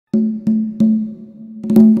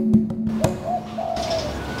Welcome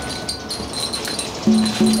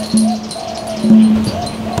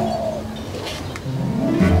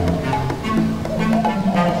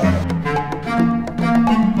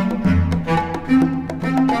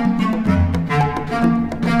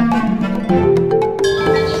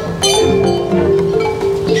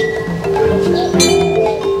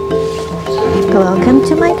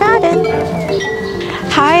to my garden.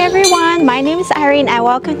 Hi everyone, my name is Irene and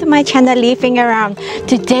welcome to my channel Leafing Around.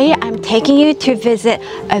 Today I'm taking you to visit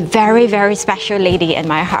a very special lady in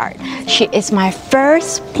my heart. She is my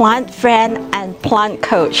first plant friend and plant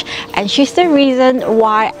coach, and she's the reason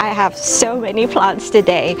why I have so many plants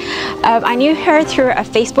today. I knew her through a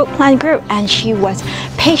Facebook plant group, and she was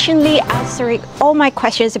patiently answering all my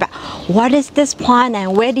questions about what is this plant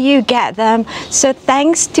and where do you get them. So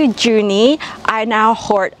thanks to Junie, I now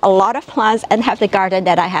hoard a lot of plants and have the garden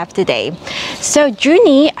that I have today. So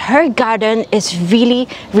Junie, her garden is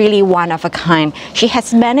really one of a kind. She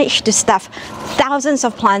has managed to stuff thousands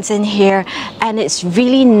of plants in here, and it's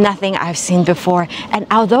really nothing I've seen before. And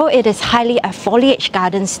although it is highly a foliage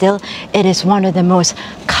garden still, it is one of the most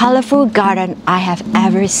colorful garden I have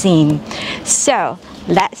ever seen. So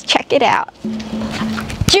let's check it out.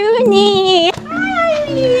 Junie! Hi!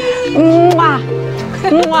 Mwah!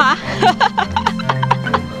 Mwah!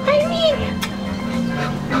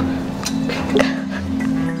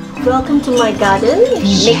 Welcome to my garden.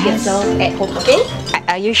 Yes. Make yourself at home, okay?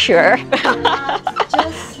 Are you sure?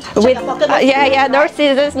 Just With yeah, no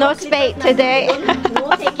scissors, no spade today.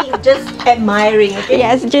 No taking, just admiring, okay?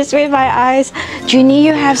 Yes, just with my eyes. Junie,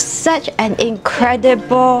 you have such an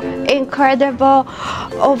incredible,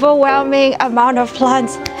 overwhelming amount of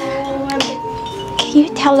plants. Can you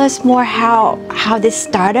tell us more how this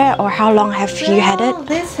started, or how long have you had it?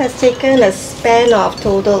 This has taken a span of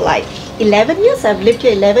total like 11 years. I've lived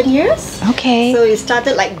here 11 years. Okay. So it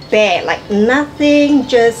started like bare, like nothing,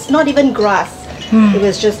 just not even grass. It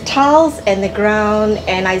was just tiles and the ground,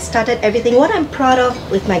 and I started everything. What I'm proud of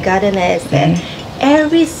with my garden is that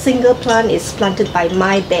every single plant is planted by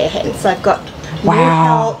my bare hands. So I've got no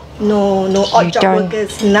help, no odd job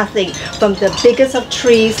workers, nothing. From the biggest of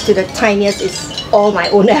trees to the tiniest is all my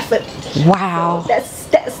own effort. Wow. So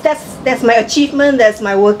that's my achievement, that's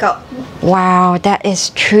my workout. Wow, that is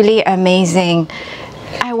truly amazing.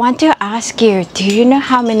 I want to ask you, do you know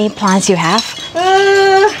how many plants you have?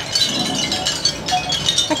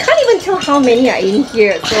 I can't even tell how many are in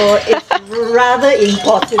here, so it's rather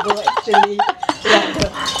impossible actually.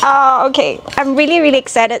 Oh, okay. I'm really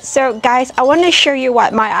excited. So guys, I want to show you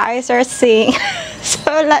what my eyes are seeing.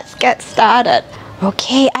 So let's get started.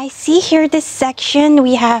 Okay, I see here this section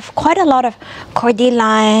we have quite a lot of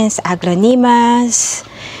cordylines, aglaonemas.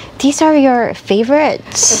 These are your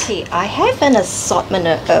favorites. Okay, I have an assortment,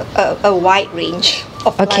 a wide range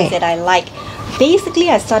of plants that I like. Basically,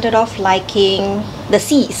 I started off liking the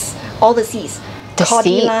C's, all the C's. The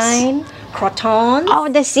cordyline, crotons, oh,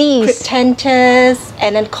 the C's, cryptanthus,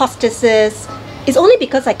 and then costuses. It's only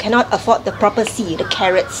because I cannot afford the proper C, the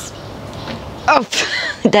carrots. Oh,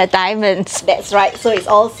 the diamonds. That's right, so it's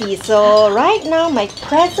all C. So right now, my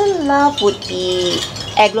present love would be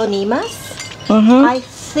aglaonemas. I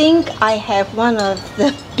think I have one of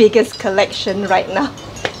the biggest collection right now.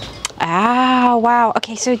 Ah, wow.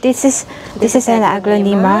 Okay, so this is an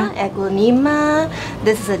aglaonema. Aglaonema.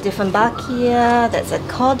 This is a dieffenbachia. That's a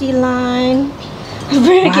cordyline.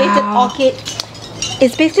 Variegated orchid.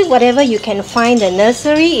 It's basically whatever you can find. The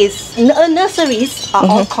nurseries are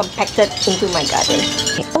all compacted into my garden.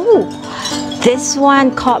 Oh, this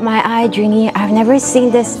one caught my eye, Junie. I've never seen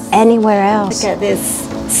this anywhere else. Look at this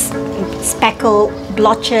speckled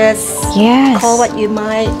blotches. Yes. Call what you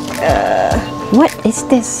might. What is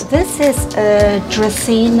this? This is a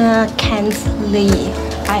Dracena cansley.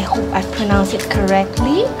 I hope I pronounced it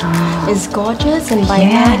correctly. It's gorgeous, and by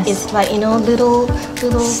night it's like, you know, little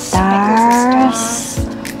stars.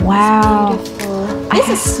 Wow. It's beautiful. This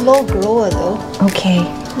is slow grower though. Okay.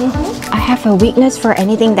 I have a weakness for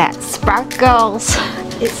anything that sparkles.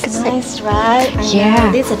 It's nice, right?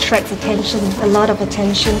 Yeah. This attracts attention, a lot of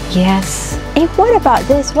attention. Yes. Hey, what about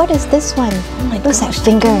this? What is this one? Oh my Looks like gosh,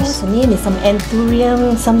 fingers. The name is some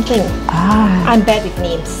anthurium something. I'm bad with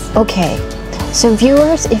names. Okay. So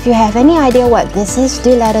viewers, if you have any idea what this is,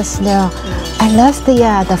 do let us know. I love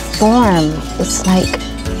the form. It's like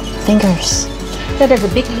fingers. So there's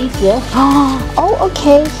a big leaf here. Oh,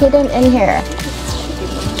 okay. Hidden in here.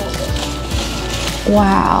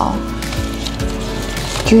 Wow.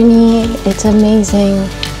 Junie, it's amazing.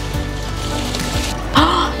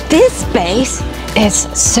 This space is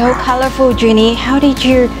so colorful, Junie. How did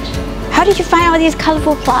you find all these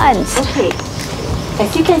colorful plants? Okay.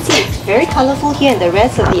 As you can see, it's very colorful here, and the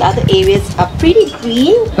rest of the other areas are pretty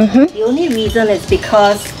green. The only reason is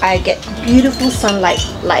because I get beautiful sunlight,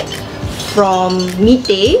 like from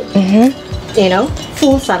midday, you know,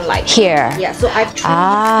 full sunlight. Here. Yeah, so I've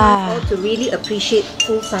trained to really appreciate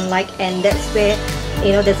full sunlight, and that's where,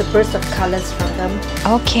 you know, there's a burst of colors from them.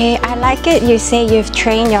 Okay, I like it. You say you've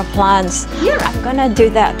trained your plants. Yeah. I'm gonna do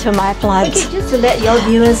that to my plants. Okay, just to let your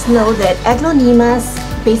viewers know that aglaonemas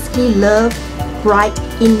basically love bright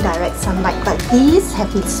indirect sunlight, but these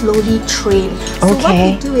have been slowly trained. So what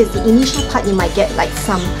we do is the initial part you might get like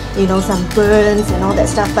some, you know, some burns and all that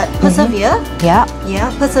stuff, but persevere.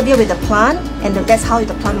 Yeah, persevere with the plant, and that's how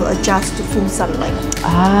the plant will adjust to full sunlight.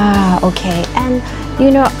 Okay. And you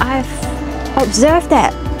know, I've observed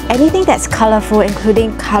that anything that's colorful,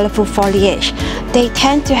 including colorful foliage, they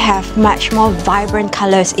tend to have much more vibrant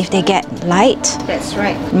colors if they get light. That's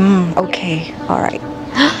right. Okay, all right.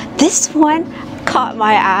 This one caught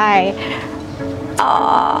my eye.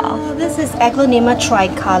 Oh, this is aglaonema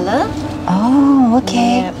tricolor. Oh,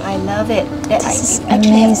 okay. Yeah, I love it. This is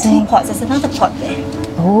actually have amazing. 2 pots. There's another pot there.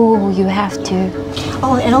 Oh, you have to.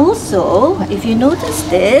 Oh, and also, if you notice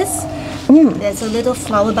this, there's a little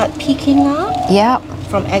flower bud peeking out. Yeah.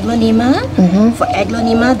 From aglaonema. For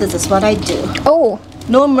aglaonema, this is what I do. Oh.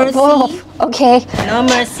 No mercy. Oh, okay. No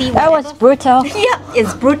mercy. That was brutal. Yeah,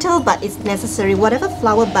 it's brutal, but it's necessary. Whatever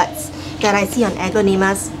flower buds that I see on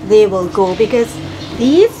aglaonemas, they will go, because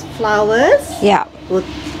these flowers will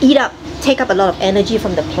take up a lot of energy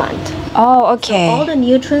from the plant. Oh, okay. So all the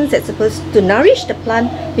nutrients that's supposed to nourish the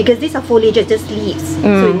plant, because these are foliage, just leaves.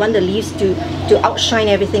 So we want the leaves to outshine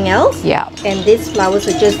everything else. Yeah. And these flowers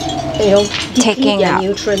are just, you know, deplete their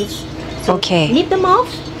nutrients. So nip them off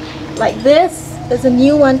like this. There's a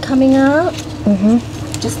new one coming out.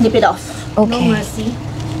 Just nip it off. Okay. No mercy.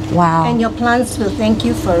 Wow. And your plants will thank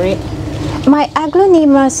you for it. My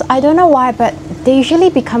aglaonemas, I don't know why, but they usually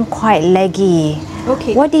become quite leggy.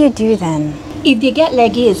 Okay. What do you do then? If they get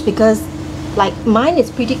leggy, it's because, like, mine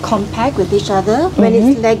is pretty compact with each other. When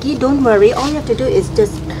it's leggy, don't worry. All you have to do is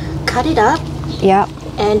just cut it up. Yeah.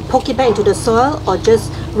 And poke it back into the soil, or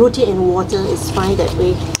just root it in water. It's fine that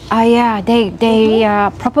way. Yeah, they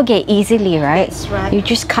propagate easily, right? That's right. You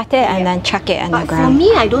just cut it and then chuck it in the ground. For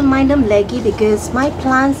me, I don't mind them leggy, because my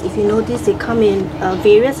plants, if you notice, they come in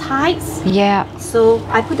various heights. Yeah. So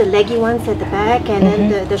I put the leggy ones at the back, and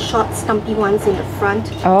then the short, stumpy ones in the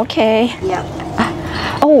front. Okay. Yeah.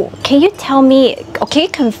 Oh, can you tell me, can you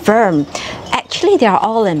confirm, actually they're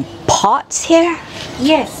all in pots here?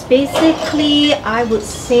 Yes, basically I would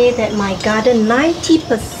say that my garden,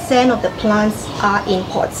 90% of the plants are in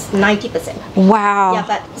pots. 90%. Wow. Yeah,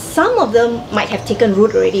 but some of them might have taken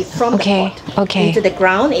root already from the pot into the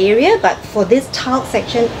ground area, but for this tiled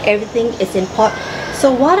section, everything is in pot.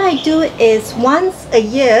 So what I do is once a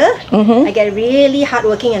year, I get really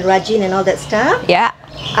hardworking and rajin and all that stuff. Yeah.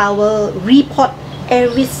 I will repot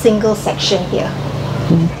every single section here.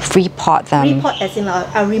 Repot them. Repot as in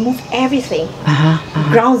I'll remove everything.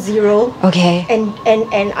 Ground zero. Okay. And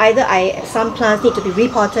either some plants need to be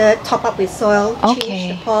repotted, top up with soil,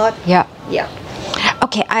 change the pot. Yeah. Yeah.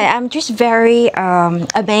 Okay, I'm just very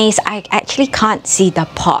amazed. I actually can't see the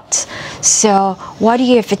pots. So what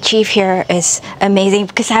you have achieved here is amazing,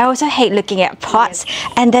 because I also hate looking at pots.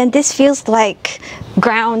 Yes. And then this feels like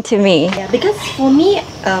ground to me. Yeah, because for me,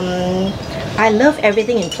 I love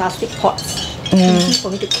everything in plastic pots. Easy for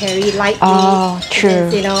me to carry lightly. Oh, true.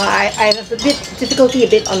 Because, you know, I have a bit difficulty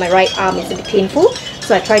on my right arm. It's a bit painful.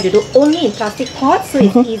 So I try to do only in plastic pots, so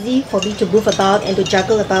it's easy for me to move about and to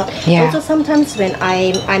juggle about. Yeah. Also, sometimes when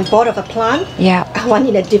I'm bored of a plant, I want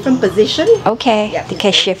in a different position. Okay, you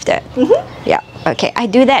can shift it. Yeah. Okay, I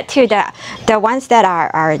do that too. The ones that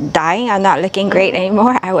are dying, are not looking great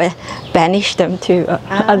anymore, I will banish them to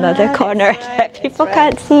another corner that people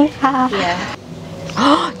can't see. Yeah.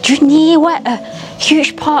 Oh, Junie, what a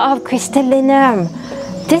huge pot of crystallinum.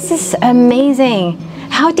 This is amazing.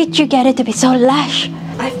 How did you get it to be so lush?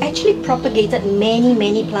 I've actually propagated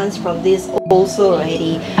many plants from this also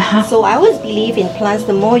already. So I always believe in plants,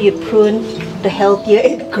 the more you prune, the healthier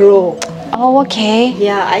it grows. Oh, okay.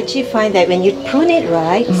 Yeah, I actually find that when you prune it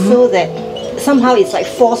right, so that somehow it's like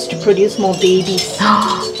forced to produce more babies.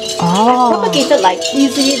 I propagated like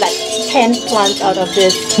easily like 10 plants out of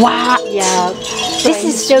this. Wow. Yeah. So this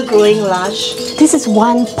is still growing lush. This is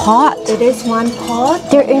one pot. It is one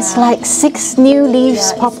pot. There is like 6 new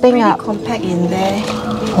leaves popping up. It's pretty compact in there.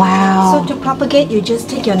 Wow. So to propagate, you just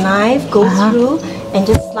take your knife, go through, and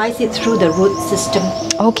just slice it through the root system.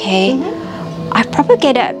 Okay. I've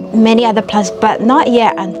propagated many other plants, but not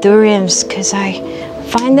yet anthuriums, because I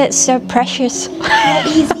find it so precious. They're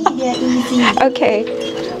easy, they're easy. see. Okay.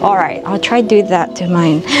 All right. I'll try do that to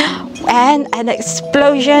mine. And an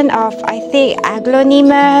explosion of, I think,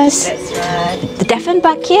 aglaonemas. That's right. The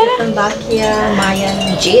dieffenbachia. Dieffenbachia,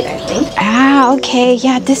 Mayan jade, I think. Ah, okay.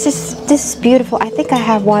 Yeah, this is beautiful. I think I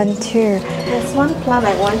have one too. There's one plant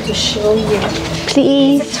I want to show you.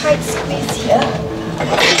 Please. It's a tight squeeze here.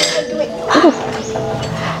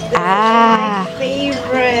 Ah. My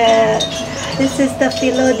favorite. This is the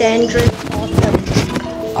philodendron autumn.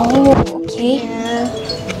 Oh, okay.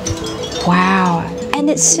 Yeah. Wow. And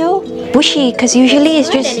it's so bushy because usually it's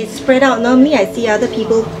And just. it's spread out. Normally I see other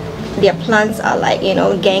people, their plants are like, you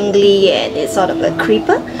know, gangly and it's sort of a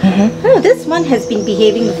creeper. Oh, this one has been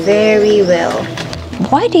behaving very well.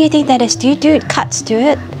 Why do you think that is? Do you do cuts to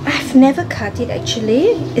it? I've never cut it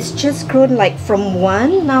actually. It's just grown like from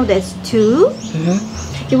one, now there's two.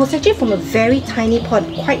 It was actually from a very tiny pot.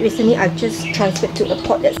 Quite recently I've just transferred to a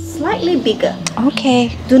pot that's slightly bigger.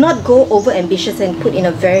 Okay. Do not go over ambitious and put in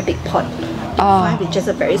a very big pot. Oh. Fine with just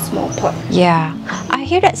a very small pot. Yeah. I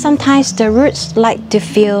hear that sometimes the roots like to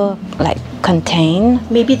feel like contained.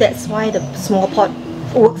 Maybe that's why the small pot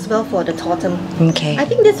works well for the totem. Okay. I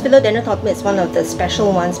think this philodendron totem is one of the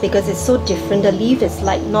special ones because it's so different. The leaf is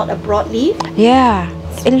like not a broad leaf. Yeah.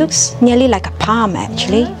 It looks nearly like a palm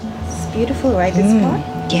actually. It's beautiful, right, this pot?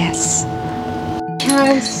 Yes.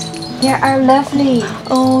 Chimes. They are lovely.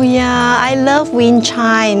 Oh yeah, I love wind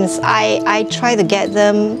chimes. I try to get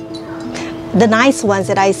them. The nice ones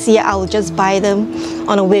that I see, I'll just buy them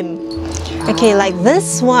on a whim. Okay, like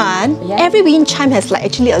this one, every wind chime has like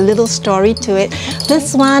actually a little story to it.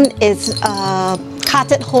 This one is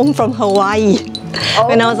carted home from Hawaii.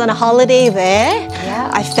 When I was on a holiday there,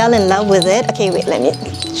 I fell in love with it. Okay, wait, let me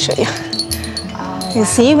show you. You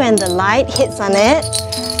see when the light hits on it?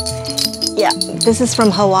 Yeah, this is from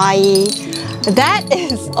Hawaii. That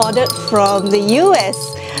is ordered from the US.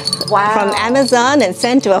 Wow. From Amazon and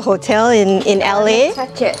sent to a hotel in LA.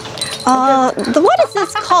 Touch it. What is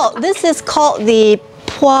this called? This is called the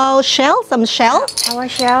poil shell, some shell. Our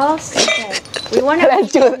shells. Okay. We want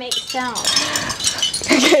to make sound.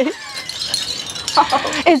 Okay.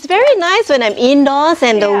 It's very nice when I'm indoors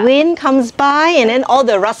and the wind comes by and then all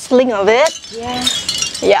the rustling of it.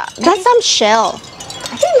 Yes. Yeah, that's some shell.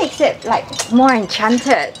 I think it makes it like more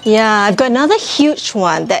enchanted. Yeah, I've got another huge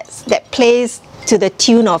one that plays to the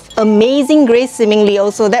tune of Amazing Grace seemingly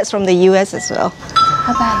also. That's from the US as well.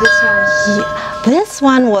 How about this one? Yeah. This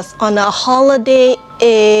one was on a holiday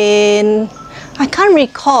in, I can't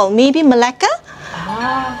recall, maybe Malacca?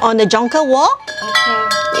 On the Jonker Walk?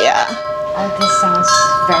 Okay. Yeah. Oh, this sounds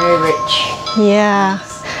very rich. Yeah.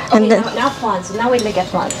 Okay, And then now plants. Now we look at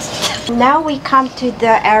plants. Now we come to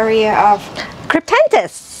the area of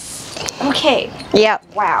cryptanthus. Okay. Yeah.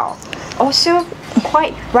 Wow. Also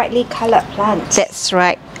quite brightly colored plants. That's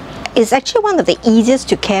right. It's actually one of the easiest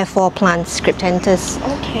to care for plants, cryptanthus.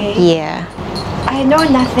 Okay. Yeah. I know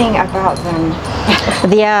nothing about them.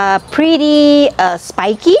 They are pretty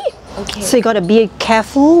spiky. Okay. So you got to be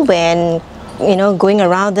careful when, you know, going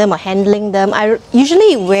around them or handling them. I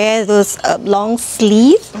usually wear those long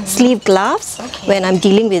sleeve gloves when I'm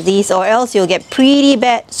dealing with these, or else you'll get pretty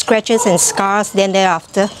bad scratches and scars then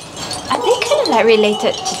thereafter. Are they kind of like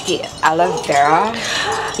related to the aloe vera?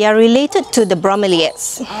 They are related to the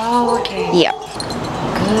bromeliads. Oh, okay. Yeah.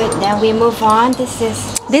 Good. Then we move on. This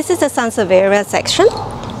is the sansevieras section.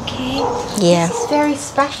 okay. Yeah. This is very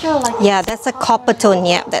special. Like Yeah, that's a copper tone.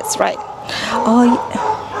 Yeah, that's right. Oh,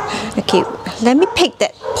 okay. Let me pick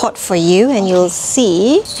that pot for you, and you'll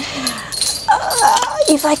see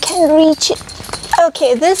if I can reach it.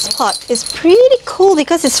 Okay, this pot is pretty cool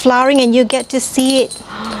because it's flowering and you get to see it.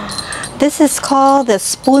 This is called the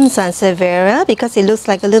spoon sansevieras because it looks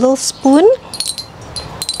like a little spoon.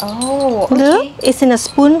 Oh, okay. Look, it's in a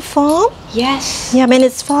spoon form. Yes. Yeah, and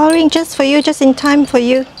it's flowering just for you, just in time for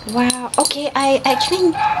you. Wow. Okay, I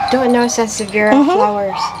actually don't know sansevieras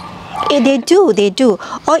flowers. They do.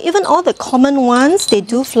 Or even all the common ones, they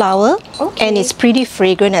do flower. Okay. And it's pretty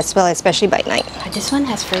fragrant as well, especially by night. This one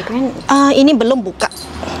has fragrance. Ini belum buka.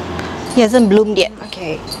 He hasn't bloomed yet.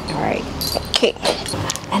 Okay. All right. Okay.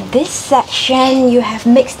 And this section, you have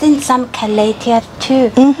mixed in some calathea too.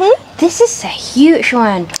 This is a huge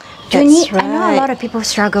one. Junie, I know a right. lot of people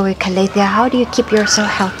struggle with calathea. How do you keep yours so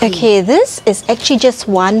healthy? Okay, this is actually just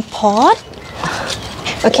one pot.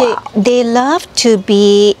 Okay, they love to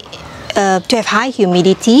be to have high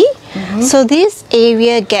humidity. So this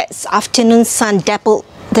area gets afternoon sun, dappled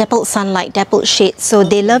sunlight, dappled shade. So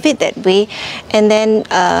they love it that way. And then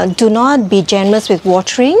do not be generous with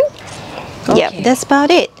watering. Okay. Yeah, that's about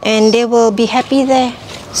it. And they will be happy there.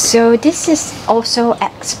 So this is also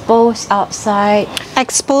exposed outside.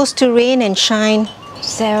 Exposed to rain and shine.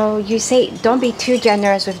 So you say don't be too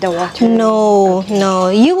generous with the water. No, no.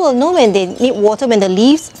 You will know when they need water when the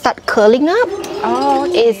leaves start curling up. Oh,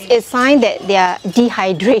 okay. It's a sign that they are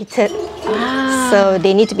dehydrated. So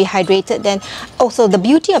they need to be hydrated then. Also, the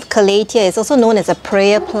beauty of calathea is also known as a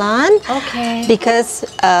prayer plant. Okay. Because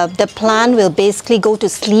the plant will basically go to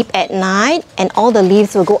sleep at night and all the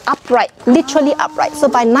leaves will go upright, literally upright. So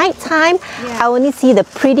by night time, I only see the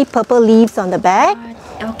pretty purple leaves on the back.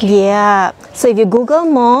 Okay. Yeah. So if you Google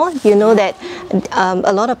more, you know that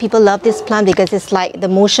a lot of people love this plant because it's like the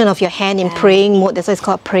motion of your hand in praying mode. That's why it's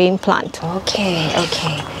called praying plant. Okay,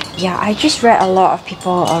 okay. Yeah, I just read a lot of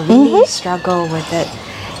people really struggle with it.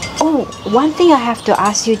 Oh, one thing I have to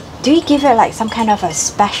ask you, do you give it like some kind of a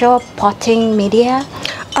special potting media?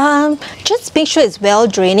 Just make sure it's well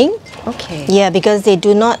draining. Okay. Yeah, because they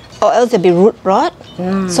do not, or else there'll be root rot.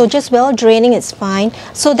 So just well draining is fine.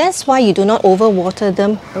 So that's why you do not overwater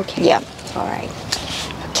them. Okay. Yeah. All right.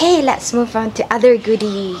 Okay, let's move on to other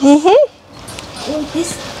goodies. Oh,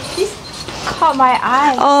 this caught my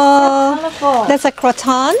eye. Oh, so colorful. That's a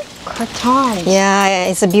croton. Croton. Yeah,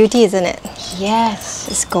 it's a beauty, isn't it? Yes.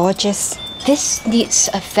 It's gorgeous. This needs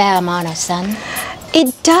a fair amount of sun.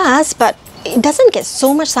 It does, but it doesn't get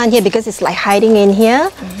so much sun here because it's like hiding in here.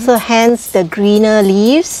 So hence the greener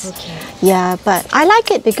leaves. Okay. Yeah, but I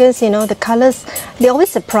like it because, you know, the colors, they always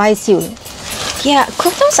surprise you. Yeah,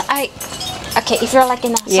 crotons, okay, if you're like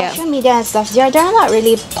in social media and stuff, they're not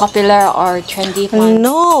really popular or trendy plants.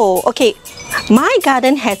 No, okay, my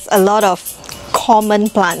garden has a lot of common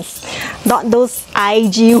plants, not those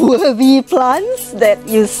IG worthy plants that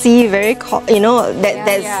you see very, you know,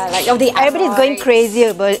 that's like everybody's going crazy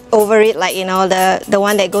over it, like, you know, the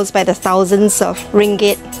one that goes by the thousands of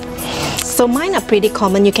ringgit. So mine are pretty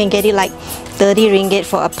common. You can get it like 30 ringgit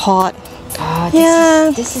for a pot.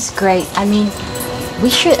 Oh, this is great. I mean, we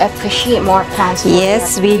should appreciate more plants.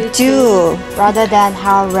 Yes, we do. Rather than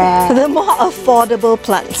how rare. The more affordable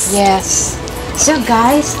plants. Yes. So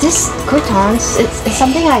guys, this crotons, it's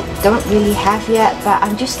something I don't really have yet, but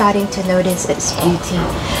I'm just starting to notice its beauty.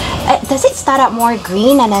 Does it start out more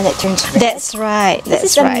green and then it turns red? That's right. This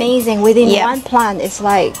is amazing. Within one plant, it's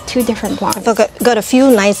like two different plants. I've got a few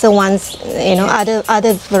nicer ones, you know,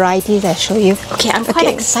 other varieties I'll show you. Okay, I'm quite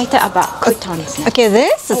excited about crotons now. Okay,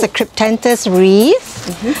 this is a cryptanthus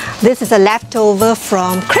wreath. This is a leftover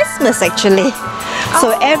from Christmas actually.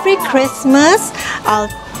 So every Christmas,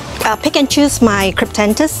 I'll pick and choose my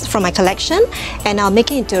cryptanthus from my collection and I'll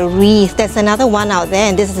make it into a wreath. There's another one out there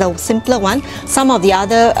and this is a simpler one. Some of the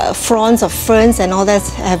other fronds of ferns and all that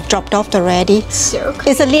have dropped off already. So cute.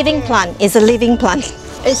 It's a living plant. It's a living plant.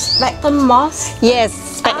 It's spectrum moss? Yes,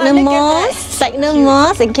 spectrum moss. Spectrum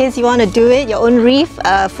moss, in case you want to do it, your own wreath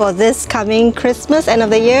for this coming Christmas, end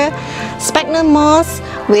of the year. Spectrum moss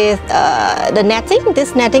with the netting.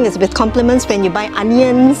 This netting is with compliments when you buy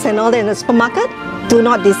onions and all that in the supermarket. Do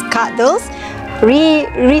not discard those.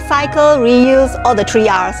 Recycle, reuse, all the 3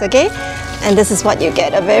 R's, okay? And this is what you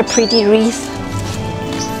get, a very pretty wreath.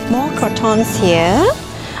 More crotons here.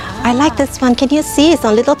 I like this one. Can you see? It's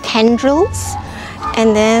on little tendrils.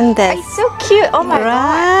 And then there's... It's so cute. Oh my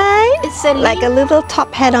god. It's like a little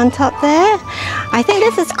top hat on top there. I think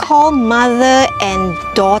this is called mother and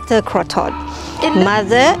daughter croton.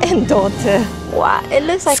 Mother and daughter. Wow, it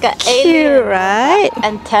looks like an cute, alien, right?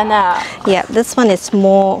 Antenna. Yeah, this one is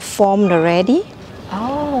more formed already.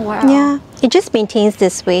 Oh wow. Yeah, it just maintains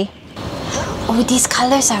this way. Oh, these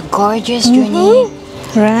colors are gorgeous, Junie.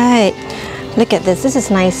 Right. Look at this. This is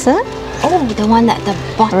nicer. Oh, the one at the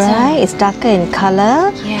bottom. Right, it's darker in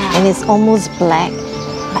color. Yeah. And it's almost black.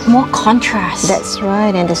 But more contrast. That's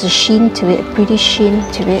right, and there's a sheen to it, a pretty sheen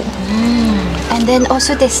to it. And then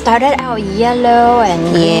also they started out yellow and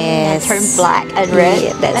green and turned black and red.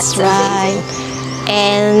 Yeah, that's right.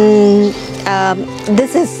 Amazing. And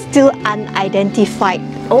this is still unidentified.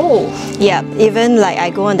 Oh. Yeah, even like I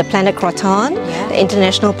go on the planet Croton, the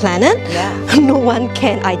international planet, no one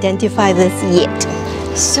can identify this yet.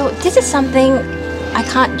 So this is something I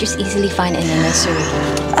can't just easily find in a nursery.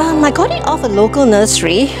 I got it off a local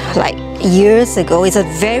nursery like years ago. It's a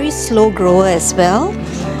very slow grower as well.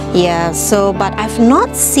 Yeah, so but I've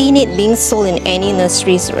not seen it being sold in any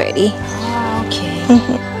nurseries already. Oh,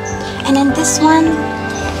 okay. And then this one,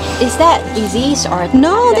 is that disease or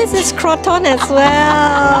no? This is croton as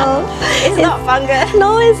well. It's not fungus.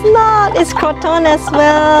 No, it's not. It's croton as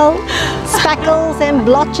well. Speckles and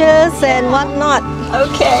blotches and whatnot.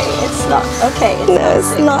 Okay, it's not. Okay,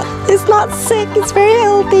 it's not. It's not sick. It's very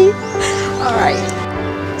healthy. All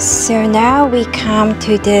right. So now we come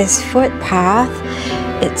to this footpath.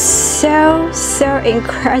 It's so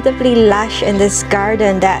incredibly lush in this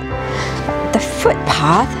garden that the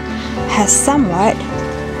footpath has somewhat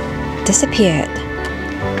disappeared.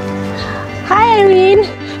 Hi Irene!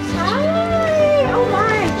 Hi! Oh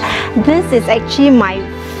my! This is actually my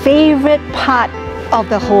favorite part of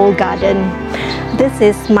the whole garden. This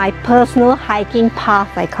is my personal hiking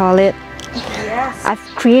path, I call it. Yes. I've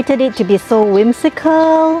created it to be so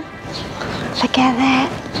whimsical. Look at that.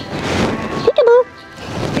 Peekaboo!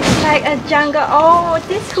 It's like a jungle. Oh,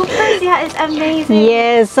 this hoopersia is amazing.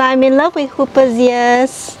 Yes, I'm in love with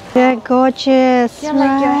hoopersias. They're gorgeous. They're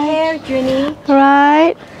like your hair, Junie.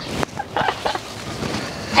 Right?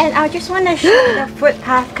 And I just want to show the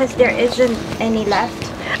footpath because there isn't any left.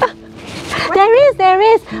 There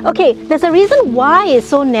is. Okay, there's a reason why it's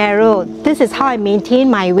so narrow. This is how I maintain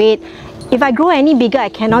my weight. If I grow any bigger, I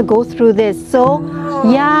cannot go through this. So,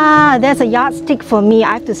 yeah, there's a yardstick for me.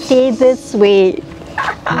 I have to stay this way.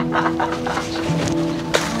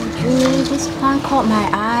 Junie, this plant caught my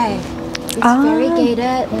eye. It's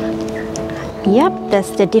variegated. Yep,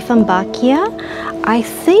 that's the dieffenbachia. I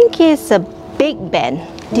think it's a big band.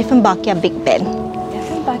 Dieffenbachia big band.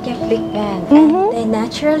 Dieffenbachia big band. And they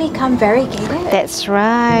naturally come variegated. That's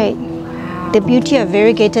right. Wow. The beauty of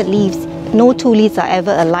variegated leaves, no two leaves are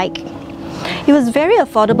ever alike. It was very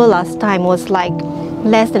affordable last time, was like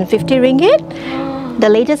less than 50 ringgit. The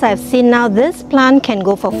latest I've seen now, this plant can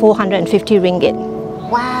go for 450 ringgit.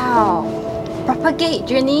 Wow. Propagate,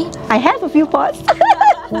 Junie. I have a few pots.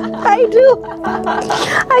 I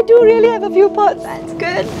do really have a few pots. That's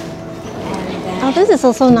good. Oh, this is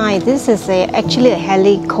also nice. This is actually a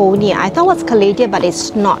heliconia. I thought it was calathea, but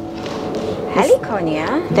it's not.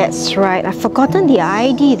 Heliconia? That's right. I've forgotten the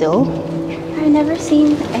ID though. I've never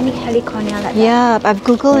seen any heliconia like that. Yeah, I've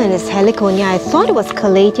googled and it's heliconia. I thought it was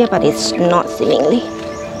calathea, but it's not seemingly.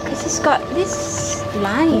 Because it's got this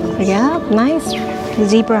line. Yeah, nice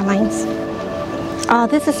zebra lines. Oh,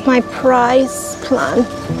 this is my prize plant.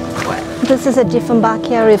 What? This is a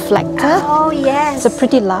dieffenbachia reflector. Oh, yes. It's a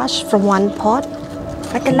pretty lush from one pot.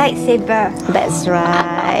 Like a lightsaber. That's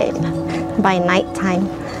right. By night time.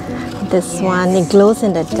 This one, it glows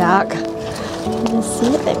in the dark. Let me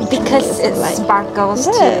see it. Because it sparkles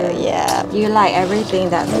too. Yeah. You like everything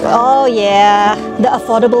that's Oh yeah, the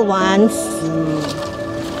affordable ones.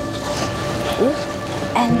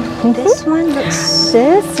 And this one looks...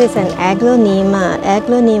 This is an aglaonema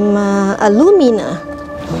alumina.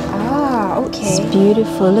 Ah, okay. It's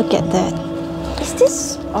beautiful. Look at that. Is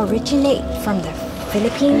this originate from the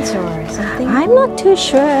Philippines or something? I'm not too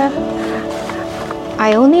sure.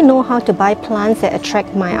 I only know how to buy plants that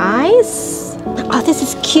attract my eyes. Oh, this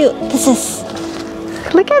is cute. This is...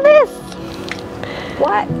 Look at this.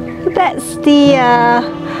 What? That's the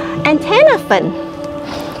antenna fern.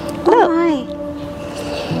 Oh my.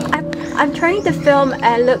 I'm trying to film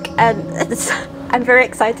and look and I'm very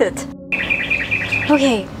excited.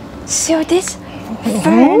 Okay, so this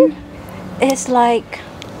fern is like...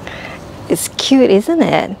 It's cute, isn't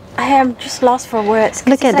it? I am just lost for words.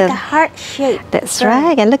 Look at it's like the a heart shape. That's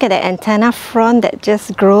right. And look at the antenna front that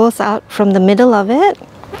just grows out from the middle of it.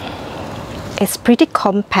 It's pretty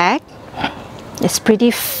compact. It's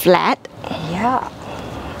pretty flat. Yeah.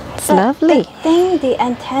 It's lovely. The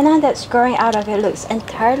antenna that's growing out of it looks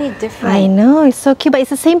entirely different. I know, it's so cute, but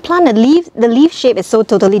it's the same plant. The leaf shape is so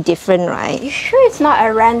totally different, right? You sure it's not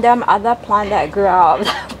a random other plant that grew out of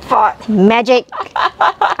the pot? Magic.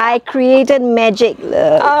 I created magic.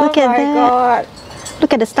 Look, Oh look at my that. god.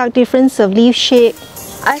 Look at the stark difference of leaf shape.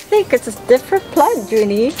 I think it's a different plant,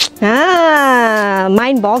 Junie. Ah,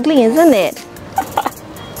 mind-boggling, isn't it?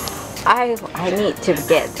 I need to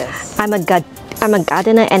get this. I'm a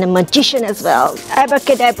gardener and a magician as well.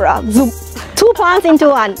 Abracadabra. Zoom. 2 plants into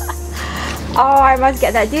one. Oh, I must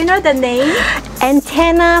get that. Do you know the name?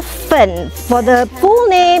 Antenna fern. For the full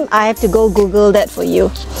name, I have to go Google that for you.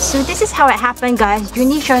 So this is how it happened, guys.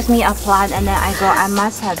 Junie shows me a plant and then I go, I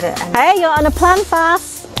must have it. And Hey, you're on a plant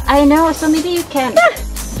fast. I know, so maybe you can.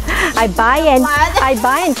 I buy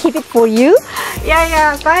and keep it for you.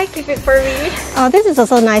 Yeah, bye. Keep it for me. Oh, this is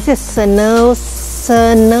also nice. It's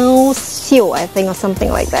Seo, I think, or something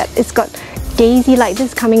like that. It's got daisy-like. This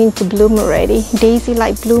is coming into bloom already.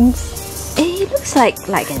 Daisy-like blooms. It looks like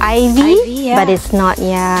an Ivy, yeah. but it's not.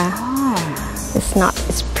 Yeah, Oh, it's not.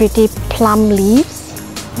 It's pretty plum leaves.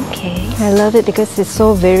 okay. I love it because it's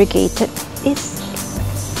so variegated.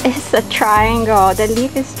 It's a triangle. The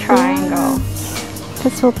leaf is triangle.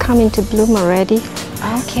 This will come into bloom already.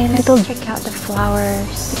 Okay, let's Little- check out the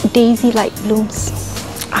flowers. Daisy-like blooms.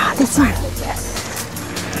 Ah, this one.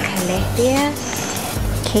 Calatheas.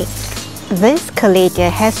 Okay, this calathea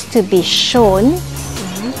has to be shown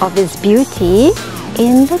of its beauty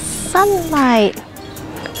in the sunlight.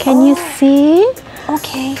 Can you see?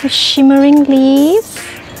 Okay. The shimmering leaves.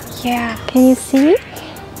 Yeah. Can you see?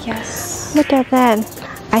 Yes. Look at that.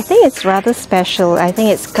 I think it's rather special. I think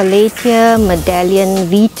it's Calathea medallion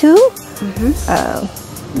V2.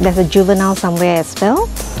 There's a juvenile somewhere as well.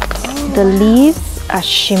 The leaves are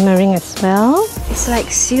shimmering as well. It's like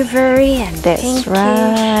silvery and That's pinkish.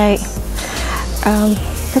 right.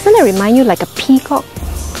 Doesn't it remind you like a peacock?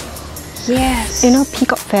 Yes. You know,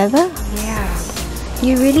 peacock feather? Yeah.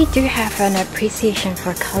 You really do have an appreciation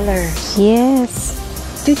for colors. Yes.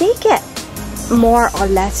 Do they get more or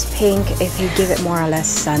less pink if you give it more or less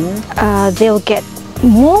sun? They'll get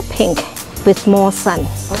more pink with more sun.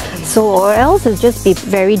 Okay. So, or else it'll just be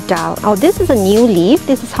very dull. Oh, this is a new leaf.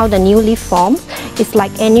 This is how the new leaf forms. It's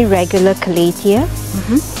like any regular Calathea.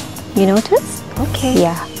 You notice? Okay.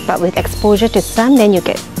 Yeah. But with exposure to sun, then you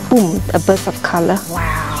get, boom, a burst of color.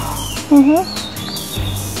 Wow. Nice.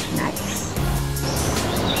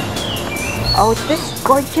 Oh, this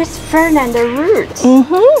gorgeous fern and the roots.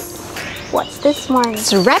 What's this one?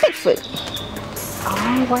 It's rabbit foot.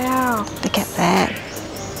 Oh, wow. Look at that.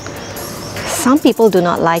 Some people do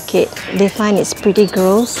not like it. They find it's pretty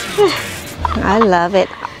gross. I love it.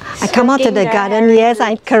 I come out to the garden. Yes,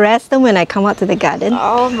 I caress them when I come out to the garden.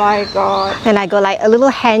 Oh my god. And I go like a little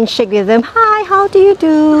handshake with them. Hi, how do you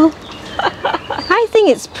do? I think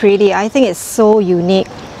it's pretty. I think it's so unique.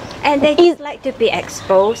 And they just like to be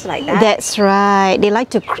exposed like that? That's right. They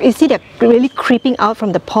like to, you see, they're really creeping out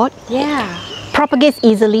from the pot. Yeah. Propagates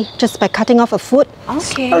easily just by cutting off a foot.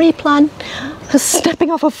 Okay. Sorry, plant.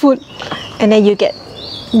 Snapping off a foot. And then you get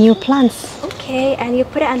new plants. Okay, and you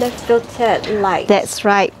put it under filtered light. That's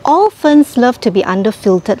right. All ferns love to be under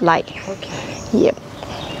filtered light. Okay. Yep.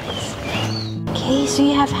 Okay, so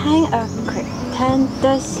you have hang a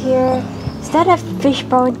cryptanthus here. Is that a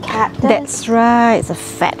fishbone cactus? That's right. It's a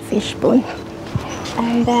fat fishbone.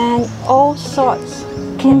 And then all sorts.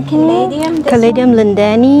 Caladium. Caladium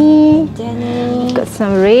lindeni. Denny. I've got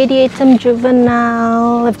some radiatum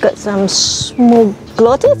juvenile. I've got some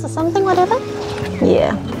smuglotis or something, whatever.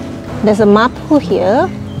 Yeah. There's a mapu here.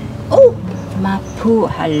 Oh, mapu.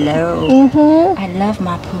 Hello. I love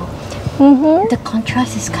mapu. The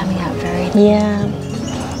contrast is coming out very nice. Yeah.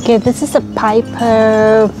 Okay, this is a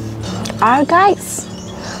Piper argites,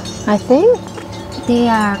 I think. They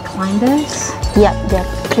are climbers. Yep, they're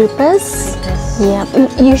creepers. Yeah,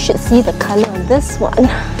 you should see the color of this one.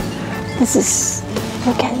 This is,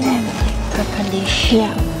 look at them. Purplish.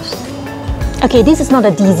 Yeah. Okay, this is not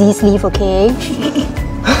a disease leaf, okay?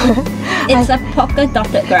 It's a polka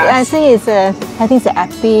dotted grass. I think it's an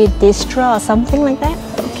epidistra or something like that.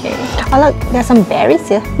 Okay. Oh look, there's some berries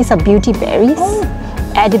here. These are beauty berries. Oh.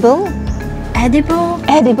 Edible. Edible?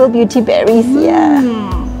 Edible beauty berries, yeah.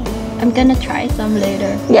 I'm gonna try some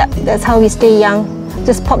later. Yeah, that's how we stay young.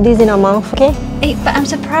 Just pop these in our mouth, okay? Hey, but I'm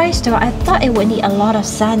surprised though. I thought it would need a lot of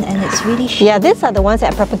sun and it's really Yeah, these are the ones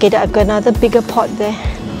that I propagated. I've got another bigger pot there.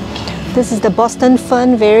 This is the Boston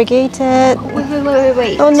fern variegated.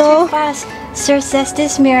 Wait. Oh no. Too fast.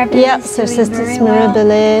 Cercestis mirabilis. Yeah, Cercestis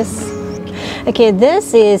mirabilis. Okay,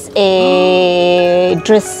 this is a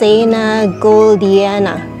Dracaena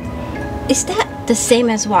goldiana. Is that the same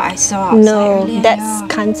as what I saw? No, that's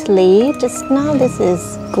Cantley. Just now, this is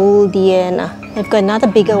goldiana. I've got another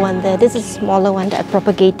bigger one there. This is a smaller one that I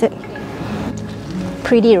propagated.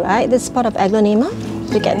 Pretty, right? This spot of aglaonema.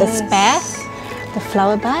 Look at the spathe, the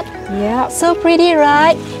flower bud. Yeah. So pretty,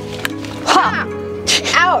 right? Ha!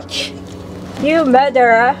 Ouch! You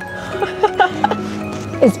murderer!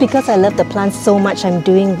 It's because I love the plants so much I'm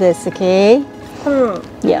doing this, okay?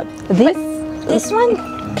 Yep. This one,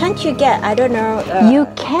 can't you get, I don't know, you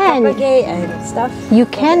can. propagate and stuff? You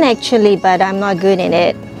can actually, but I'm not good in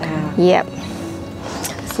it. Yep.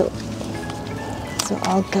 So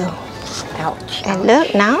I'll go. Ouch. And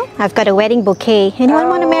look, now I've got a wedding bouquet. Anyone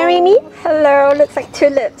want to marry me? Hello, looks like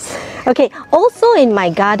tulips. Okay, also in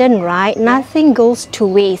my garden, right, nothing goes to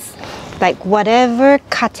waste. Like whatever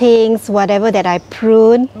cuttings, whatever that I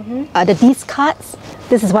prune, the discards,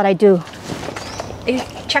 this is what I do. You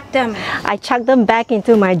chuck them. I chuck them back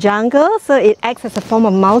into my jungle, so it acts as a form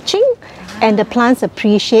of mulching, and the plants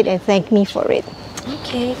appreciate and thank me for it.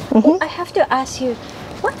 Okay. Oh, I have to ask you,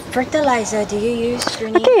 what fertilizer do you use,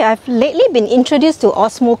 Junie? Okay, I've lately been introduced to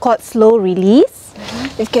Osmocote Slow Release.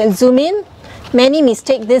 If you can zoom in, many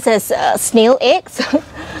mistake this as snail eggs.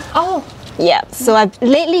 Oh. Yeah, so I've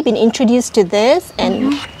lately been introduced to this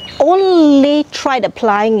and only tried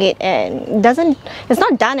applying it, and it's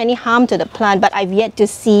not done any harm to the plant, but I've yet to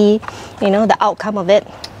see, the outcome of it.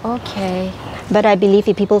 Okay. But I believe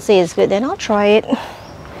if people say it's good, then I'll try it.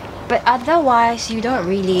 But otherwise, you don't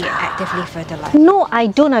really actively fertilize. No, I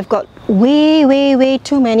don't. I've got way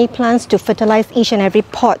too many plants to fertilize each and every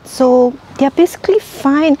pot. So they're basically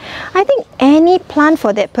fine. I think any plant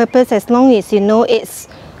for that purpose, as long as you know it's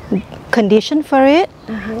conditioned for it,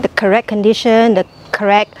 the correct condition, the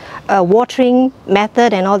correct watering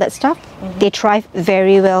method and all that stuff, they thrive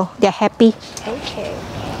very well. They're happy. Okay.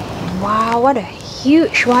 Wow, what a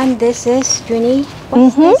huge one this is, Junie.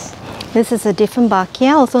 What's this? This is a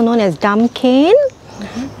dieffenbachia, also known as dumb cane.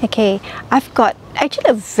 Okay, I've got actually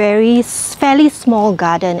a fairly small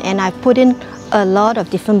garden, and I've put in a lot of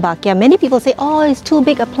dieffenbachia. Many people say, oh, it's too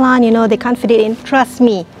big a plant, you know, they can't fit it in. Trust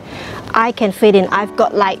me, I can fit in. I've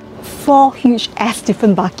got like 4 huge ass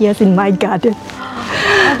dieffenbachias in my garden.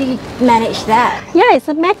 How do you manage that? Yeah, it's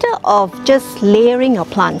a matter of just layering your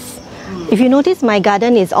plants. If you notice, my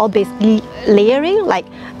garden is all basically layering, like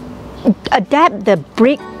adapt the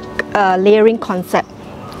brick layering concept,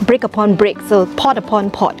 brick upon brick, so pot upon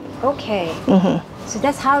pot. Okay. So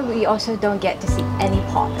that's how we also don't get to see any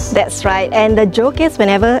pots. That's right. And the joke is,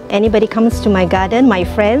 whenever anybody comes to my garden, my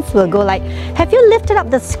friends will go like, have you lifted up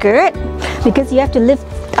the skirt? Because you have to lift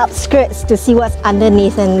up skirts to see what's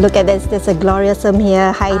underneath. And look at this, there's a gloriosum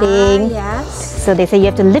here hiding. Yes. So they say you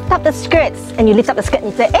have to lift up the skirts, and you lift up the skirt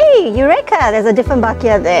and you say, hey, eureka, there's a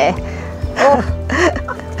dieffenbachia there.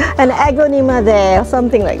 An aglaonema there, or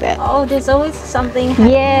something like that. Oh, there's always something.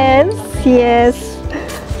 Yes.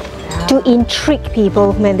 To intrigue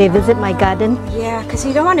people when they visit my garden. Yeah, because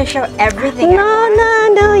you don't want to show everything.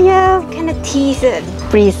 No, yeah. Kind of tease it.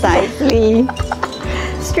 Precisely.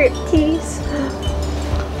 Strip tease.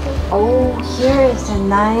 Oh, here is a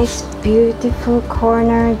nice, beautiful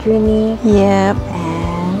corner, Junie. Yep.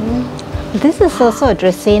 And this is also a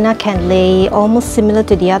Dracaena canlei, almost similar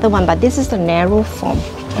to the other one, but this is the narrow form.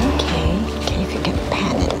 okay. If you can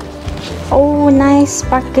pan it. Oh, nice,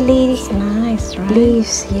 sparkly Nice, right?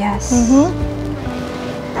 leaves. Yes.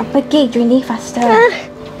 Propagate, Junie, faster.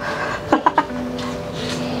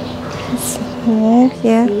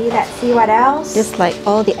 Yeah. Let's see what else. Just like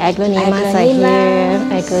all the aglaonemas are here.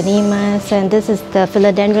 Aglaonemas, and this is the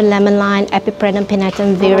philodendron lemon line, Epiprenum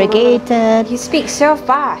pinnatum variegated. You speak so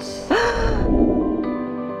fast.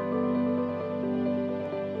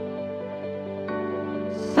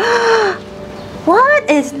 What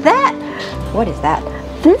is that? What is that?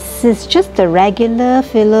 This is just a regular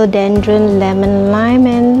philodendron lemon lime,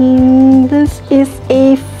 and this is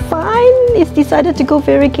a fine. It's decided to go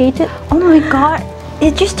variegated. Oh my god.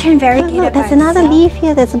 It just turned variegated. Look, there's by another itself. leaf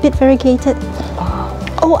here that's a bit variegated.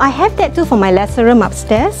 Oh, I have that too for my lacerum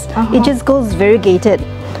upstairs. It just goes variegated.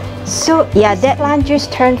 So yeah, this that plant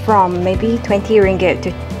just turned from maybe 20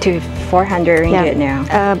 ringgit to 400 ringgit now.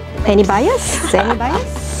 Any bias? Any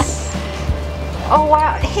bias? Oh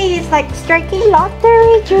wow, hey, it's like striking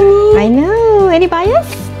lottery, Junie. I know. Any bias?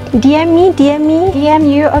 DM me.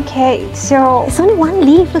 DM you, okay, so... It's only one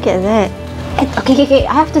leaf. Look at that. Okay,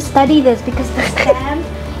 I have to study this because the stem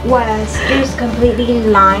was just completely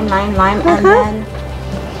lime, and then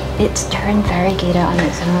it's turned variegated on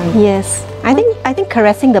its own. Yes. I think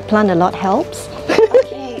caressing the plant a lot helps.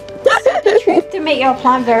 Okay, so the trick to make your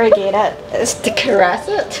plant variegated is to caress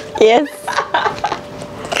it. Yes.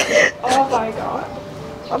 Oh my god.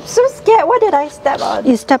 I'm so scared. What did I step on?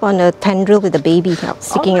 You step on a tendril with the baby out,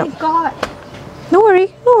 sticking oh my out. god. No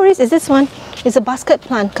worries. It's this one. It's a basket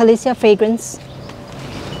plant, Calesia fragrans.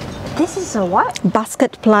 This is a what?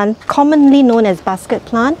 Basket plant, commonly known as basket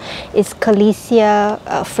plant, is Calesia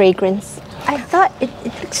fragrans. I thought it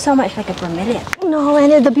looks so much like a bromeliad. No,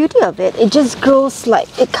 and the beauty of it, it just grows like,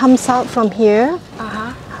 it comes out from here.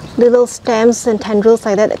 Little stems and tendrils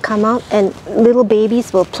like that come out, and little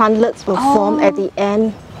babies plantlets will form at the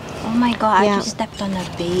end. Oh my god, Yeah. I just stepped on a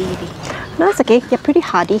baby. No, it's okay. They're pretty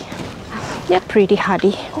hardy.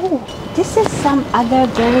 Oh, this is some other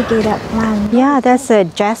variegated plant. Yeah, that's a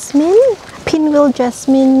jasmine, pinwheel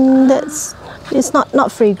jasmine. It's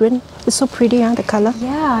not fragrant. It's so pretty, the color.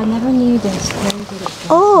 Yeah, I never knew this variegated.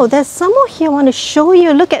 Oh, there's some more here I want to show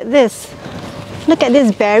you. Look at this. Look at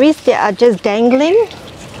these berries. They are just dangling.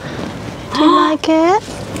 Do you like it?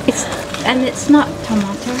 It's not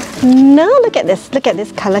tomato. No, look at this. Look at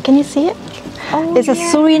this color. Can you see it? Oh, It's a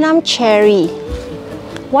Suriname cherry.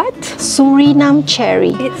 What? Suriname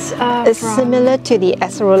cherry. It's Similar to the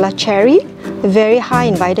acerola cherry. Very high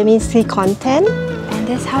in vitamin C content. And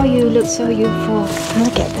that's how you look so youthful.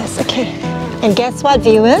 Look at this. Okay. And guess what,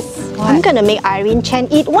 viewers? I'm gonna make Irene Chen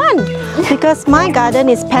eat one because my garden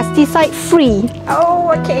is pesticide free.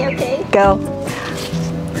 Oh, okay. Go.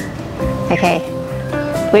 Okay.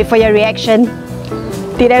 Wait for your reaction.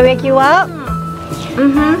 Did I wake you up?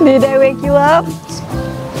 Did I wake you up?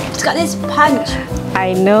 It's got this punch.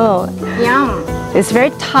 I know. Yum. It's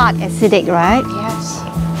very tart, acidic, right? Yes.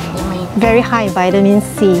 Yummy. Very high vitamin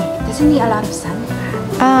C. Doesn't need a lot of sun.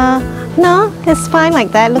 No, it's fine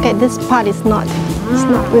like that. Look at this part, it's not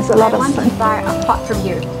with a lot of I want sun. to buy a pot from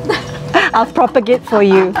you. I'll propagate for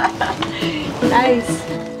you. Nice.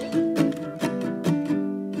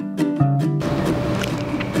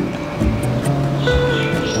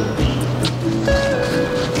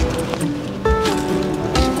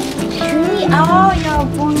 Junie, oh, your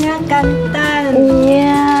bunga ganteng.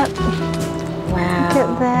 Yeah, Wow. look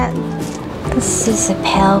at that. This is a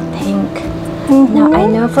pale pink. Now, I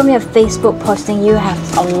know from your Facebook posting you have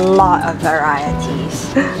a lot of varieties.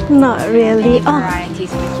 Not really. Oh, Varieties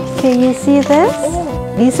would you say? can you see this?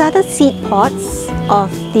 These are the seed pods of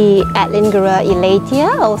the Atlingera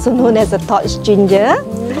elatea, also known as the torch ginger.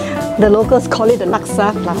 The locals call it the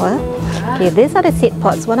laksa flower. Okay, these are the seed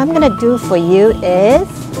pods. What I'm gonna do for you is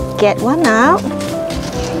get one out.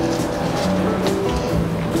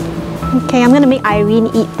 Okay, I'm gonna make Irene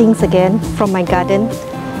eat things again from my garden.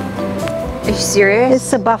 Are you serious?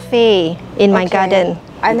 It's a buffet in my Okay. garden.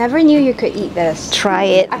 I never knew you could eat this. Try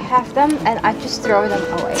it. I have them and I just throw them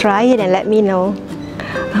away. Try it and let me know.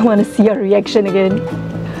 I want to see your reaction again.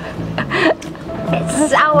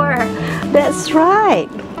 It's sour. That's right.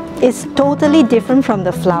 It's totally different from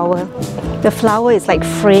the flower. The flower is like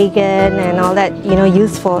fragrant and all that, you know,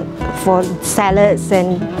 used for salads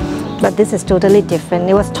but this is totally different.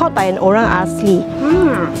 It was taught by an orang asli.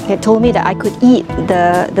 He told me that I could eat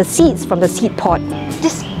the seeds from the seed pod.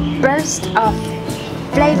 This burst of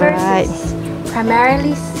flavors Right. is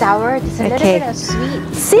primarily sour. There's a little Okay. bit of sweet.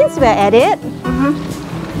 Since we're at it,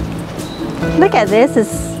 look at this.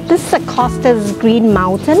 This is a Costa's Green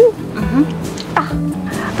Mountain.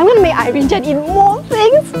 I'm gonna make Irene Jen eat more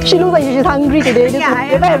things. She looks like she's hungry today. You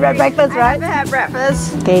haven't had breakfast, right? had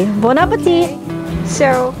breakfast. Okay, bon appetit.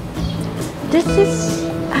 So, this is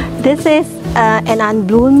This is an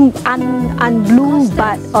unbloomed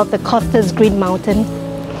bud of the Costa's Green Mountain.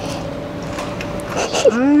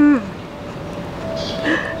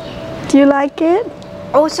 Do you like it?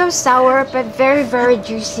 also sour but very, very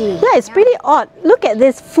juicy. Yeah, it's pretty odd. Look at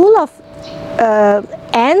this, full of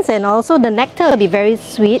ants, and also the nectar will be very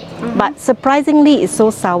sweet, but surprisingly it's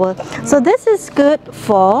so sour. So this is good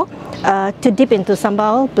for to dip into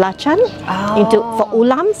sambal belacan, for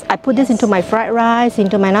ulams. I put this into my fried rice,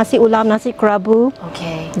 into my nasi ulam, nasi kerabu.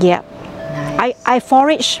 Okay. Yeah. Nice. I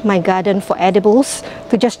forage my garden for edibles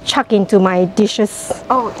to just chuck into my dishes.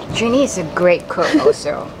 Oh, Junie is a great cook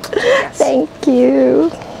also. Yes. Thank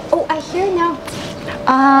you. Oh, I hear now.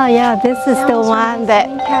 Ah, yeah, this is the Sounds one really that,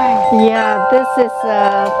 sweet. yeah, this is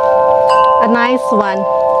a nice one.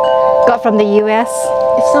 Got from the US.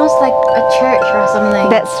 It sounds like a church or something.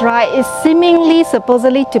 That's right. It's seemingly,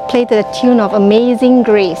 supposedly, to play to the tune of Amazing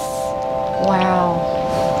Grace. Wow.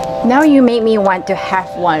 Now you make me want to have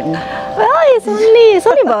one. Well, it's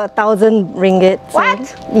only about 1,000 ringgit. So, What?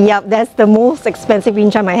 Yep, that's the most expensive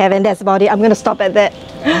wind chime I have, and that's about it. I'm gonna stop at that.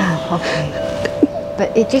 Okay.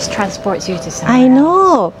 But it just transports you to somewhere. I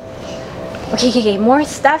know. Okay, more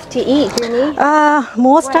stuff to eat, Junie.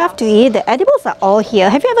 More stuff to eat. The edibles are all here.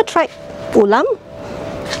 Have you ever tried ulam?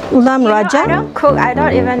 Ulam Raja? I don't cook. I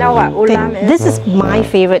don't even know what ulam is. This is my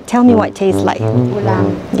favorite. Tell me what it tastes like.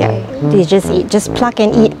 Ulam. Yeah, you just eat. Just pluck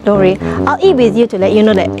and eat. Don't worry. I'll eat with you to let you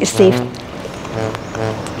know that it's safe.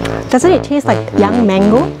 Doesn't it taste like young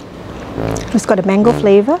mango? It's got a mango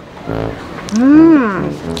flavor.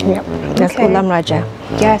 Yep, that's Okay. ulam Raja.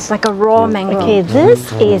 Yes, like a raw mango. Okay,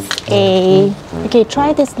 this is a... Okay,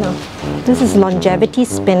 try this now. This is longevity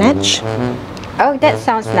spinach. Oh, that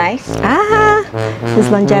sounds nice. This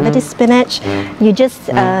longevity spinach. You just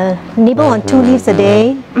nibble on 2 leaves a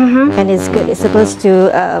day, and it's good. It's supposed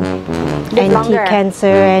to anti-cancer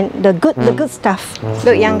and the good stuff.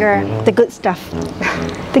 Look younger. The good stuff.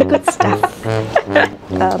 The good stuff.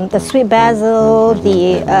 The sweet basil,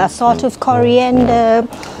 the sawtooth coriander,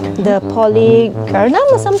 the polygernum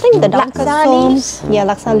or something, the Laksa dankasong. leaves? Yeah,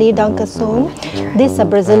 laksa leaf, dankasong. This is a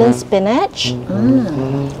Brazilian spinach,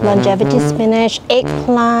 longevity spinach,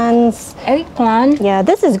 eggplants. Eggplant. Yeah,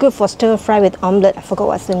 this is good for stir fry with omelette. I forgot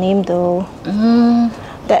what's the name though.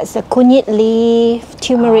 That's a kunyit leaf,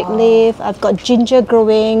 turmeric leaf. I've got ginger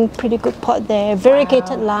growing, pretty good pot there.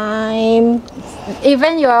 Variegated lime.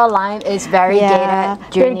 Even your lime is variegated. Yeah,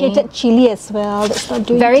 Junie. variegated chili as well. That's not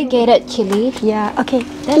doing Variegated chili. Yeah, okay.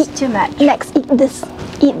 That's too much. Next, eat this.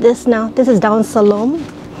 Eat this now. This is down salom.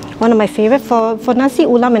 One of my favorite for nasi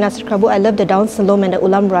ulam and nasi kerabu. I love the down salom and the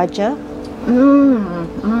ulam raja.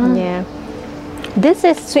 Yeah. This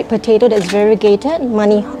is sweet potato that's variegated,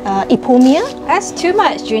 Ipomia. That's too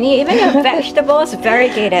much, Junie. Even your vegetables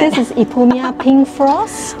variegated. This is Ipomia pink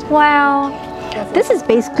frost. Wow. This is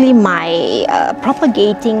basically my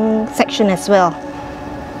propagating section as well.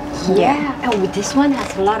 Yeah. Oh, this one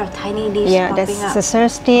has a lot of tiny leaves There's popping up. a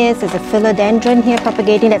cerastes, there's a philodendron here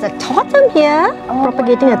propagating, there's a totem here,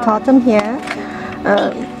 propagating a totem here.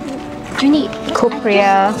 Junie,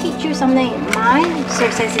 Copria. I just teach you something. Mine,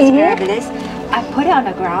 cerastes mirabilis, I put it on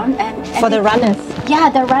the ground and For the runners. Yeah,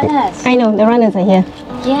 the runners. I know, the runners are here.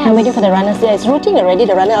 Yes. I'm waiting for the runners. Yeah, it's rooting already,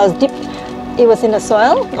 the runner. I was deep, it was in the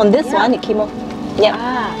soil. On this one, it came up.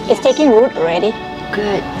 Yeah, it's taking root already.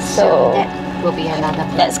 Good. So that will be another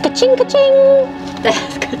plant. That's ka-ching, ka-ching.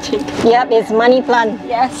 That's ka-ching. Yep, it's money plant.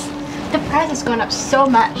 Yes. The price has gone up so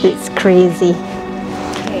much. It's crazy.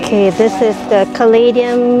 Okay, this is the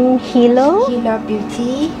Caladium Hilo. Hilo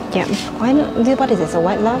Beauty. Yeah. Why not? What is this? A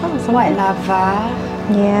white lava or something? White lava.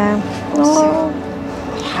 Yeah. Oh.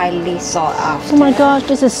 Highly sought after. Oh my gosh,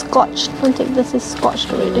 this is scorched. Don't take this. Is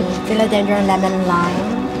scorched already. Philodendron lemon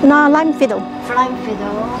lime. No, lime fiddle. Lime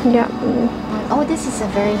fiddle. Yeah. Oh, this is a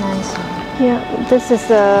very nice one. Yeah. This is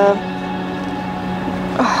a.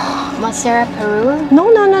 Monstera Peru. No.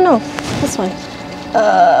 This one.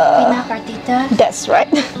 Pina partita. That's right.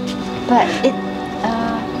 But it.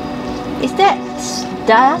 Is that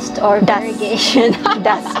dust or variegation?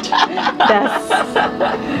 Dust. Dust.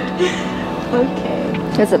 Okay.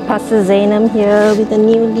 There's a Pasazanum here with a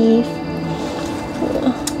new leaf.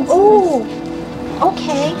 Oh,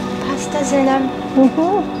 okay. Pastazinum.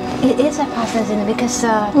 It is a pastazinum because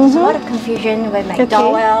there's a lot of confusion with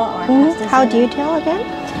McDowell or pastazinum. How do you tell again?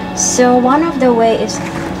 So one of the way is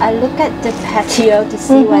I look at the petio to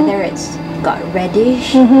see whether it's got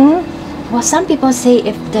reddish. Well, some people say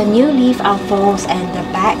if the new leaf unfolds and the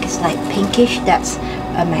back is like pinkish, that's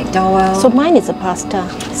a McDowell. So mine is a pasta,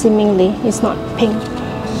 seemingly. It's not pink.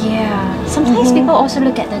 Yeah. Sometimes people also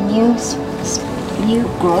look at the new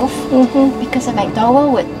growth because a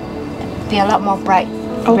McDowell would be a lot more bright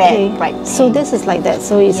red, bright pink. So this is like that.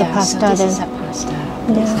 So it's a pasta so this then. is a pasta.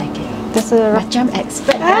 Yeah. It's like it. This is a Macam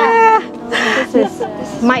expert.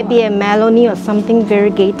 this might be a Melanie or something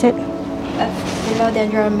variegated.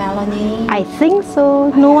 Philodendron Melanie. I think so.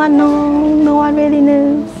 No one knows. No one really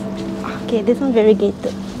knows. Okay, this one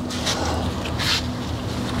variegated.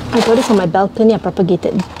 I got it from my balcony. I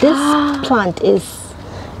propagated. This plant is,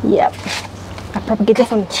 yep. I propagated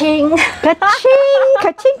from Ching. ka-ching,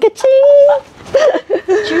 ka-ching, ka-ching.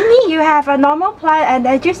 Junie, you have a normal plant and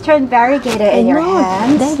they just turned variegated in your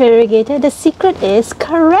hands. They're variegated. The secret is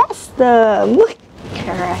caress them.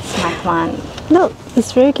 Caress my plant. Look,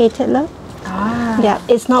 it's variegated, look. Yeah,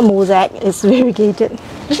 it's not mosaic, it's variegated.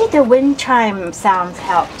 Maybe the wind chime sounds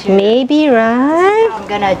help too. Maybe, right? I'm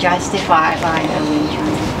gonna justify buying the wind chime.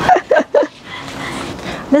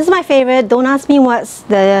 This is my favorite. Don't ask me what's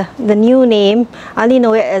the new name. I only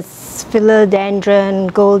know it as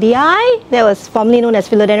Philodendron goldii. That was formerly known as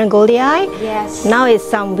Philodendron goldii. Yes. Now it's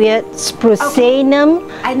some weird Sprucanum,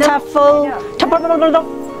 I know.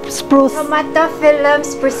 spruce. Tomatophyllum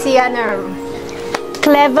sprucianum.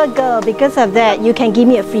 Clever girl. Because of that, you can give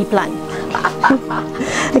me a free plant.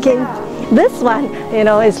 Okay. This one, you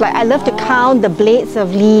know, it's like I love to count the blades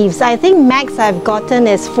of leaves. I think max I've gotten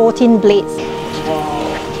is 14 blades.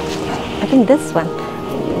 I think this one.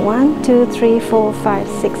 1, 2, 3, 4, 5,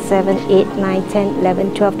 6, 7, 8, 9, 10,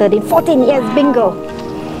 11, 12, 13, 14. Yes, bingo.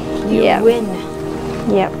 You win.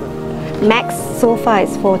 Yep. Max so far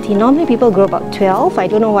is 14. Normally people grow about 12. I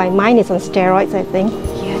don't know why. Mine is on steroids, I think.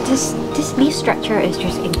 Yeah, this leaf structure is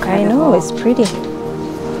just incredible. I know, it's pretty.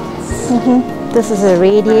 This is a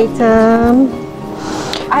radiatum.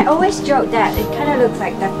 I always joke that it kind of looks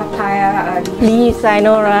like the papaya Leaves, I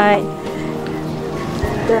know, right?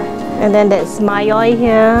 And then there's mayoi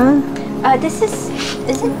here. Is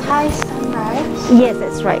it Thai sunrise? Yes,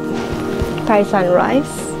 that's right. Thai sunrise.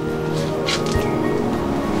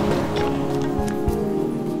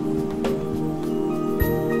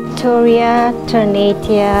 Victoria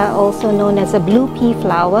ternatia, also known as a blue pea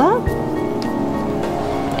flower.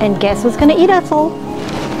 And guess who's gonna eat us all?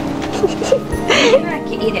 I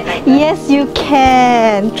can eat it like that. Yes, you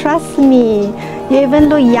can. Trust me. You even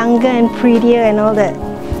look younger and prettier and all that.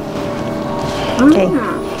 Okay.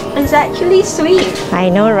 It's actually sweet. I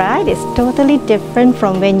know, right? It's totally different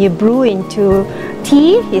from when you brew into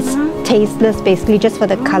tea. It's tasteless, basically, just for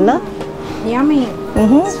the color. Yummy.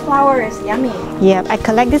 This flower is yummy. Yeah, I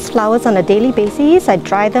collect these flowers on a daily basis. I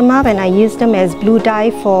dry them up and I use them as blue dye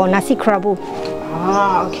for nasi kerabu.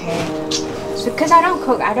 Oh, okay. So, because I don't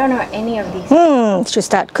cook, I don't know any of these. Should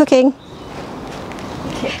start cooking.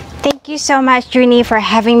 Okay. Thank you. you so much, Junie, for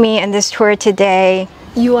having me in this tour today.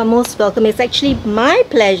 You are most welcome. It's actually my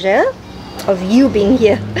pleasure of you being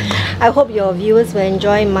here. I hope your viewers will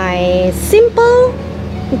enjoy my simple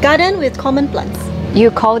garden with common plants.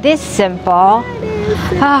 You call this simple?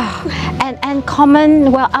 And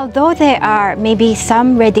common, well, although there are maybe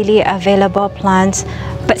some readily available plants,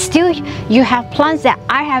 but still you have plants that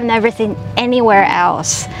I have never seen anywhere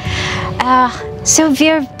else. So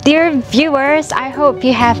dear viewers, I hope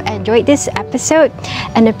you have enjoyed this episode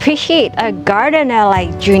and appreciate a gardener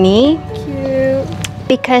like Junie. Thank you.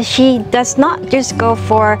 Because she does not just go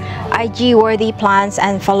for IG worthy plants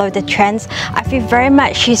and follow the trends. I feel very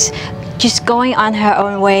much she's just going on her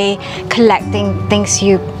own way, collecting things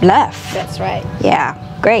you love. That's right. Yeah,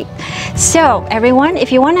 great. So everyone,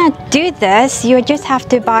 if you want to do this, you just have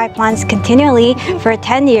to buy plants continually for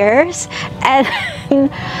 10 years and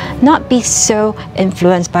not be so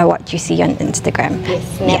influenced by what you see on Instagram.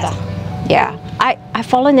 Yes, never. Yeah. I've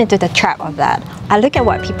fallen into the trap of that. I look at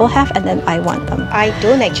what people have and then I want them. I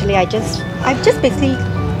don't actually. I just basically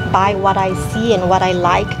buy what I see and what I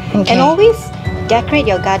like, Okay. and always decorate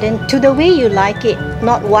your garden to the way you like it,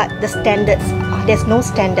 not what the standards are. There's no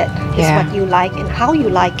standard. It's Yeah. what you like and how you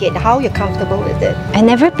like it, how you're comfortable with it. And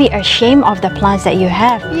never be ashamed of the plants that you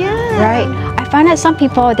have. Yeah. Right? I find that some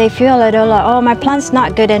people, they feel a little like, oh, my plant's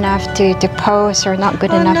not good enough to post or not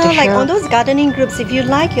good enough to like show. on those gardening groups, if you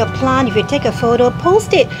like your plant, if you take a photo,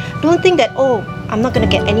 post it. Don't think that, oh, I'm not going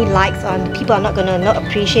to get any likes on, people are not going to not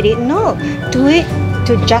appreciate it. No, do it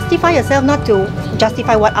to justify yourself, not to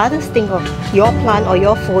justify what others think of your plant or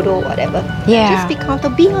your photo or whatever. Yeah. Just be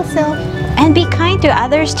comfortable, be yourself. And be kind to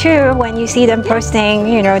others too when you see them posting,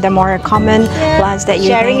 you know, the more common plants that you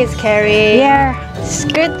Sharing think. is caring. Yeah, it's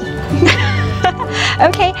good.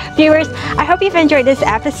 Okay, viewers, I hope you've enjoyed this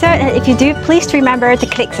episode, and if you do, please remember to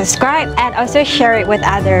click subscribe and also share it with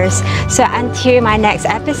others. So until my next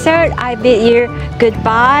episode, I bid you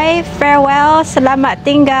goodbye, farewell, selamat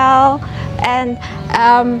tinggal, and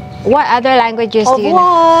what other languages Au do you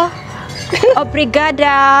know? revoir.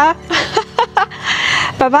 Obrigada.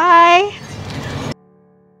 Bye-bye.